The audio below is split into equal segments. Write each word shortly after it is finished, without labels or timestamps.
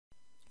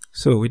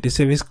So with the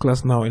service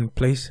class now in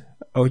place,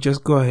 I'll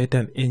just go ahead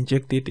and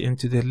inject it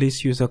into the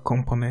list user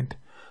component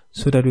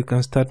so that we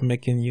can start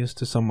making use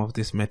to some of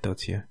these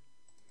methods here.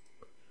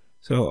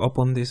 So I'll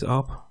open this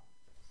up,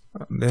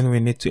 and then we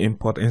need to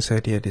import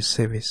inside here the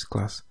service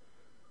class.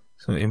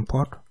 So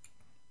import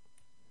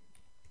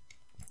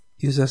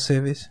user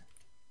service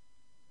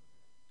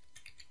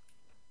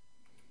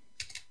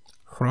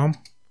from,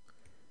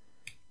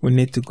 we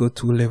need to go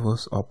 2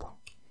 levels up,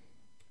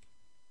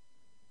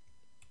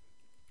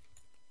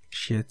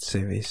 shared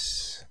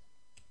service,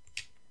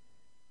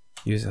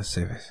 user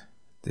service,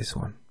 this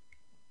one.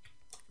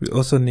 We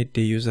also need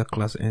the user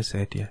class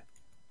inside here.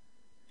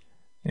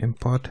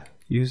 Import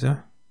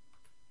user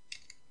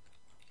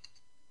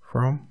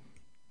from,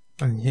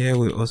 and here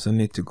we also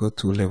need to go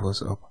 2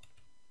 levels up,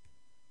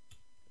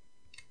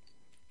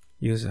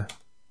 user.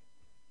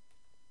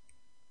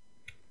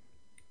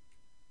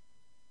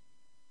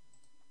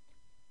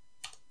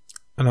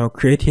 And I'll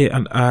create here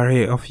an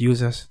array of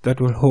users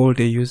that will hold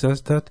the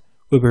users that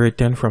will be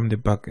returned from the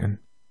backend.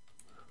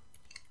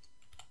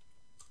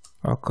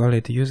 I'll call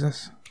it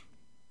users.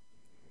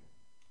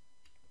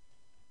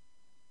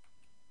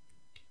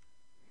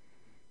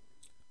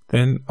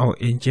 Then I'll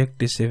inject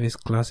the service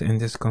class in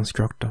this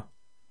constructor.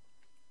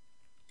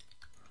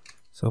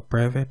 So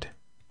private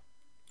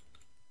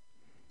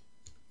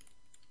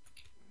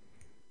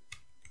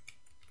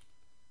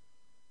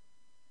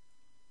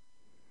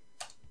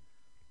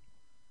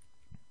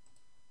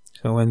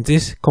so when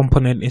this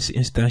component is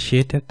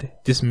instantiated,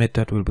 this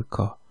method will be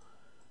called.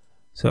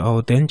 So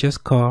I'll then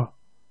just call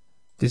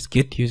this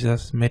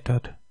getUsers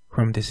method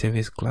from the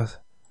service class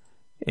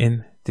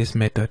in this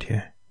method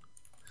here.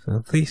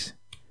 So this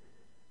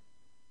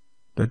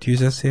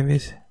 .user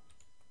service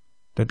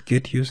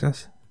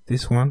 .getUsers,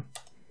 this one,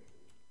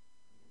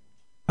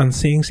 and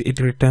since it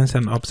returns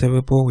an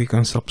observable, we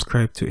can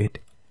subscribe to it.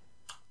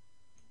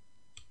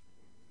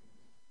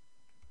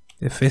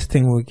 The first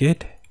thing we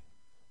get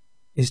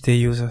is the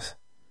users,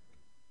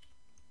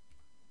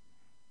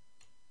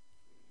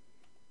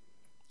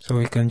 so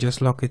we can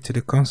just log it to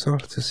the console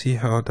to see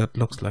how that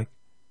looks like.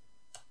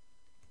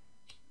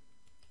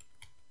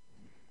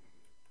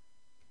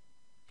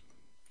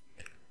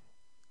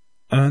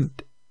 And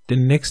the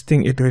next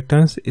thing it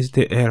returns is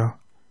the error.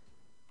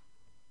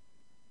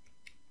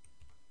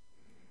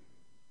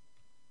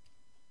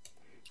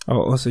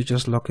 I'll also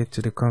just log it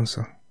to the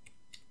console.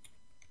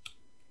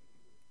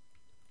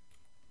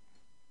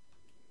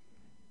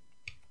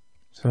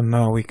 So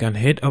now we can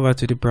head over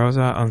to the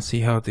browser and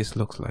see how this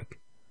looks like.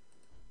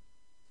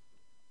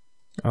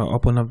 I'll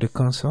open up the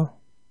console.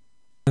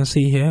 You can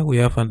see here we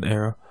have an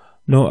error.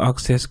 No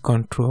access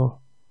control,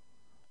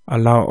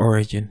 allow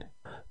origin.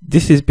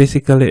 This is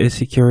basically a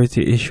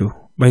security issue.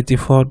 By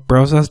default,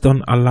 browsers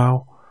don't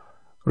allow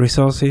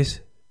resources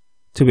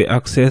to be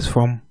accessed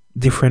from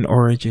different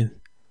origins.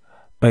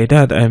 By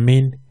that I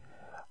mean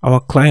our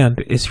client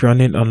is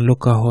running on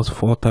localhost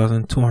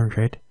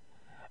 4200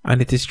 and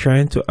it is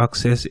trying to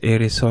access a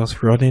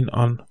resource running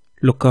on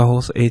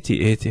localhost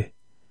 8080.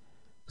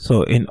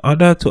 So in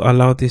order to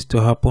allow this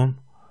to happen,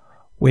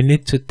 we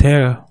need to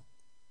tell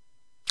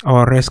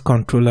our REST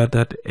controller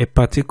that a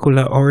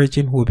particular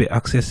origin will be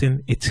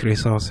accessing its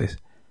resources.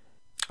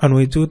 And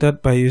we do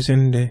that by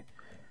using the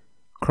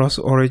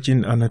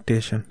cross-origin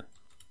annotation.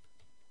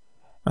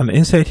 And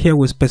inside here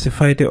we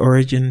specify the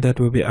origin that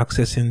will be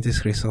accessing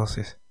these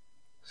resources.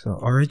 So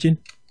origin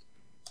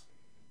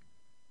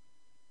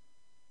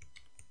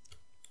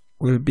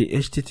will be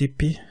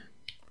http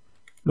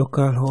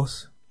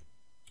localhost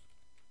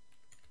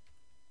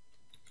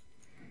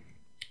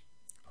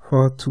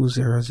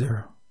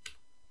 4200.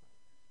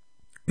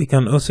 We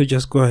can also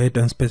just go ahead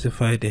and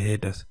specify the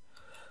headers.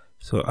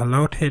 So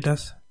allowed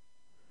headers,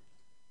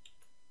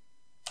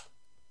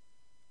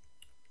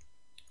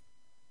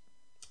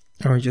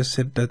 I'll just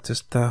set that to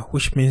star,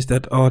 which means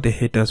that all the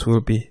headers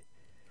will be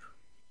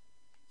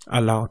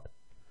allowed.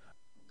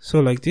 So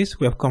like this,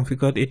 we have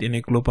configured it in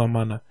a global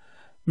manner,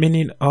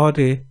 meaning all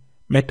the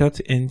methods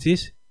in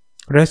this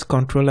REST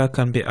controller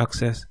can be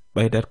accessed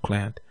by that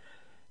client.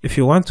 If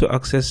you want to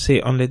access, say,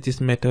 only this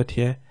method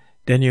here,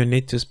 then you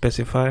need to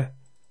specify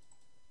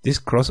this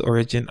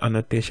cross-origin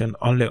annotation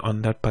only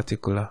on that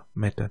particular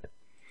method.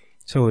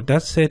 So with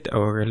that said, I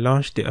will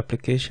relaunch the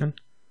application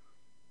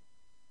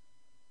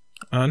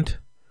and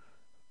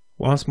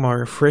once more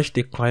refresh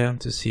the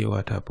client to see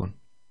what happened.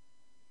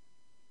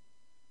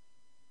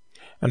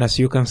 And as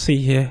you can see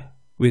here,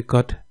 we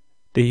got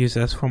the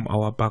users from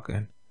our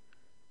backend.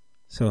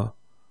 So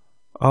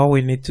all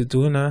we need to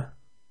do now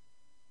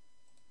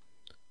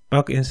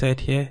back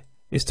inside here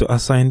is to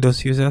assign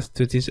those users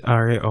to this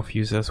array of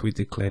users we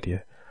declared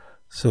here.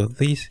 So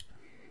these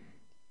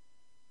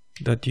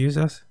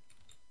 .users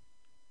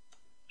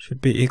should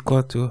be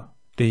equal to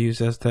the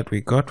users that we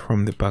got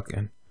from the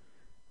backend.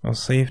 I'll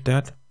save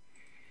that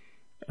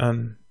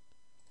and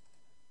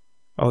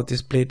I'll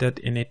display that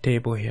in a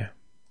table here.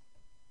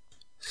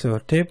 So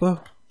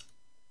table,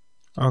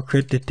 I'll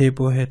create the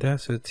table header,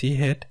 so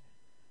thead.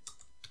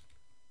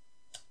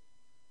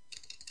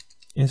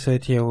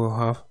 Inside here we'll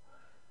have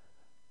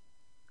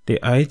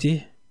the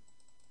ID.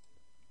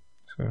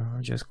 So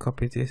I'll just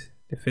copy this.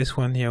 The first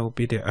one here will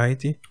be the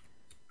ID.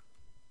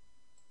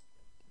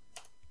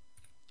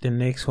 The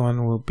next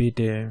one will be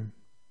the,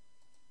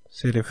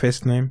 say, the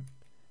first name.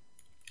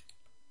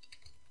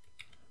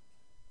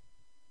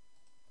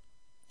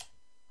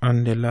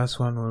 And the last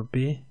one will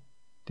be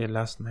the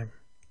last name.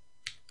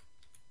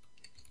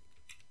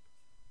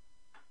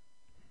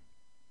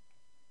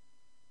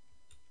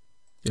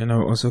 Then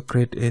I'll also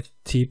create a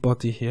T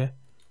body here.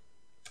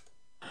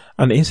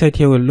 And inside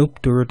here we'll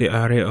loop through the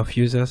array of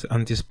users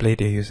and display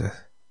the users.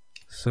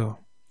 So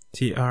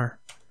tr,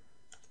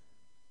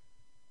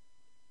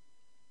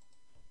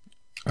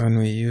 and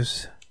we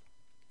use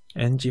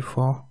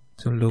ng4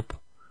 to loop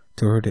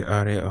through the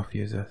array of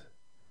users.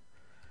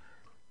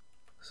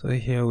 So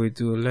here we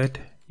do let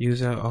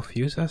user of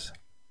users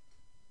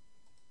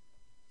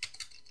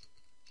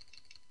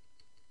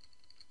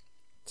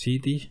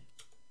td.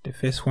 The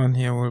first one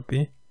here will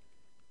be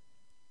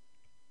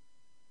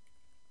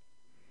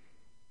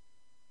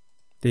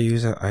the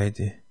user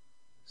ID.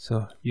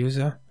 So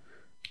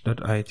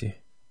user.id.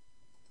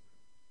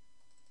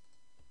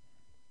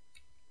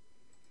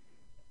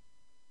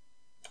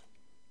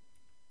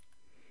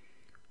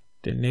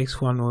 The next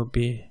one will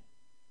be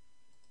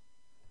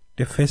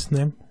the first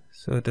name.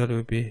 So that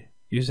will be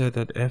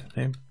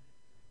user.fname.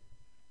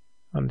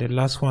 And the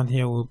last one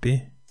here will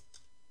be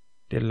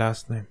the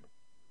last name.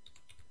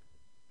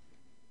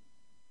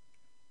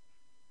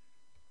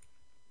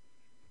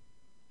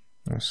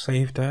 I'll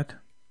save that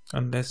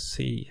and let's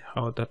see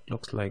how that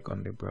looks like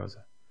on the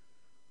browser.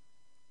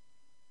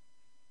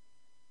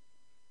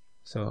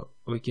 So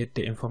we get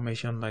the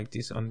information like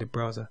this on the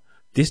browser.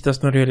 This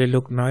does not really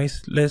look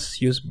nice.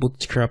 Let's use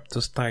Bootstrap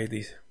to style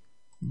this.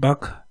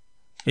 Back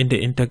in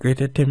the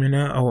integrated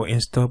terminal, I will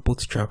install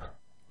Bootstrap.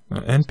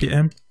 Now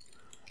npm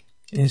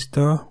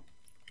install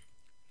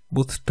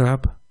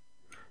Bootstrap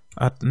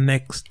at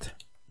next.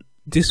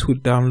 This will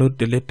download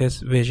the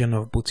latest version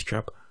of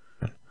Bootstrap.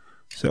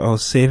 So I'll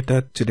save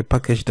that to the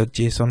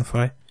package.json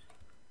file.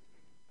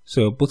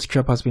 So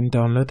Bootstrap has been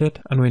downloaded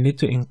and we need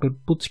to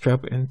include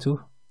Bootstrap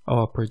into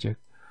our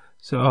project.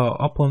 So I'll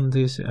open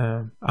this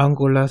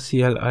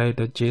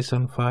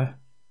Angular-CLI.json file,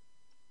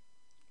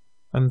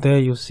 and there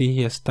you see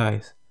here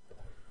styles.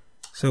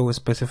 So we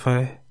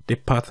specify the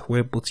path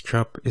where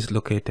Bootstrap is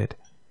located.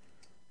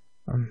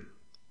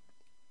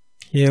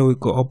 Here we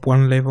go up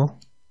one level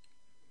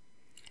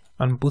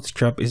and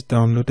Bootstrap is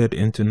downloaded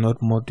into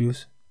Node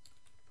modules.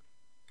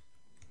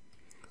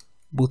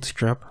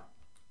 Bootstrap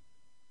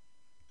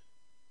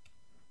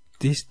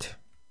dist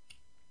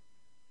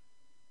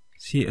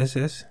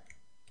css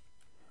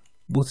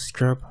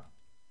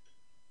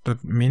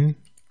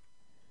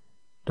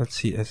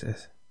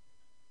bootstrap.min.css.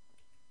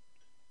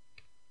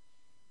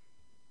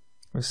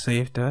 We'll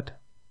save that,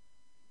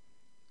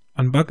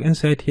 and back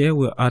inside here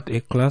we'll add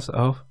a class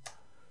of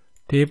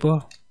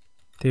table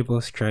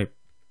stripe.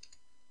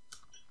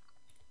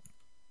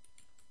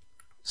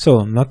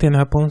 So nothing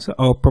happens.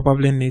 I'll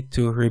probably need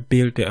to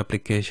rebuild the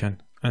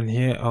application, and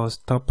here I'll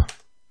stop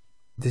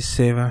this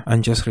server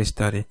and just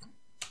restart it.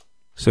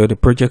 So the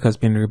project has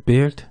been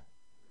rebuilt,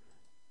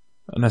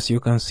 and as you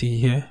can see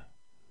here,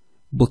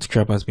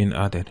 Bootstrap has been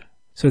added.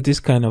 So this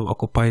kind of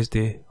occupies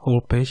the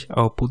whole page.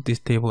 I'll put this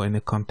table in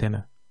a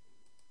container.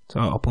 So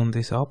I'll open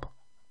this up.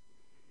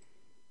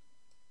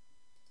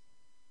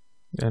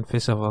 Then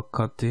first of all,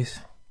 cut this.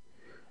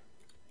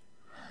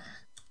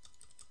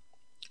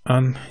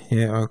 And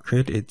here I'll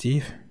create a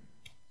div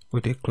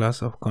with a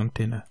class of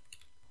container.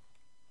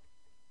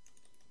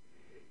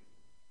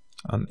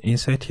 And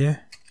inside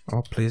here,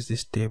 I'll place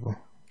this table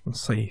and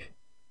save.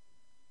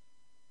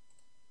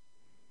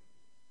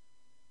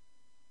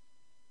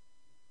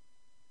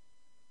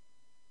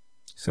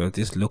 So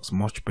this looks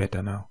much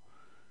better now.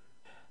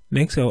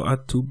 Next, I'll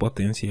add two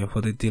buttons here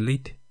for the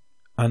delete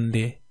and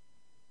the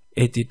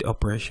edit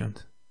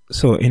operations.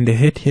 So in the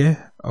head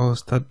here, I'll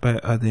start by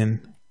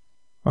adding,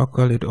 I'll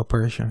call it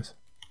operations.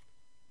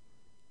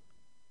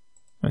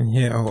 And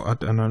here I'll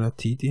add another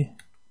TD.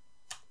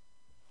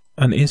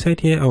 And inside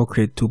here, I'll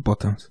create two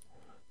buttons.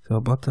 So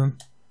button,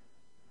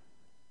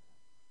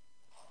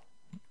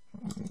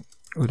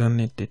 we don't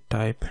need the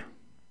type,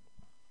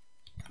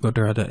 but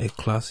rather a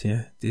class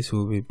here. This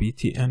will be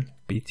btn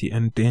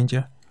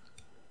danger.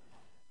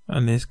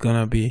 And it's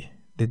gonna be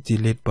the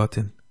delete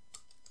button.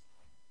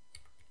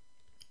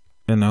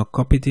 Then I'll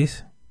copy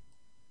this.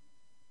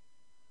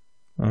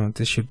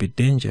 This should be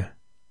danger.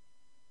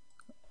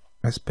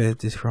 I spelled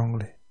this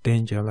wrongly.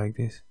 Danger like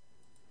this.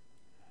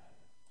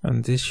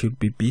 And this should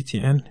be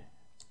btn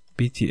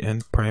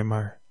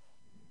primary.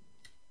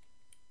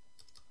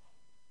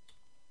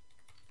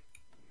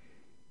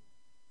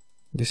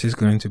 This is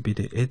going to be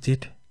the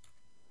edit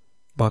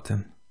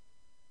button.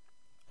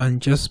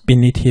 And just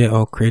beneath here,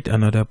 I'll create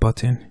another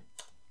button.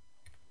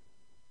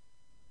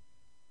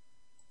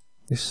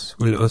 This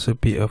will also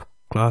be of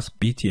class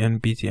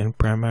btn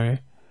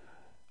primary,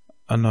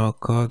 and I'll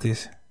call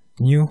this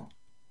new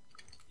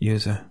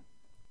user.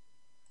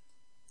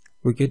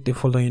 We get the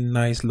following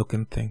nice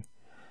looking thing.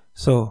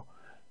 So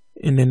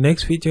In the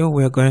next video,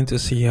 we are going to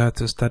see how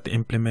to start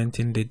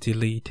implementing the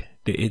delete,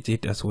 the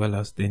edit, as well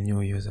as the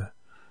new user.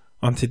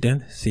 Until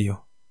then, see you.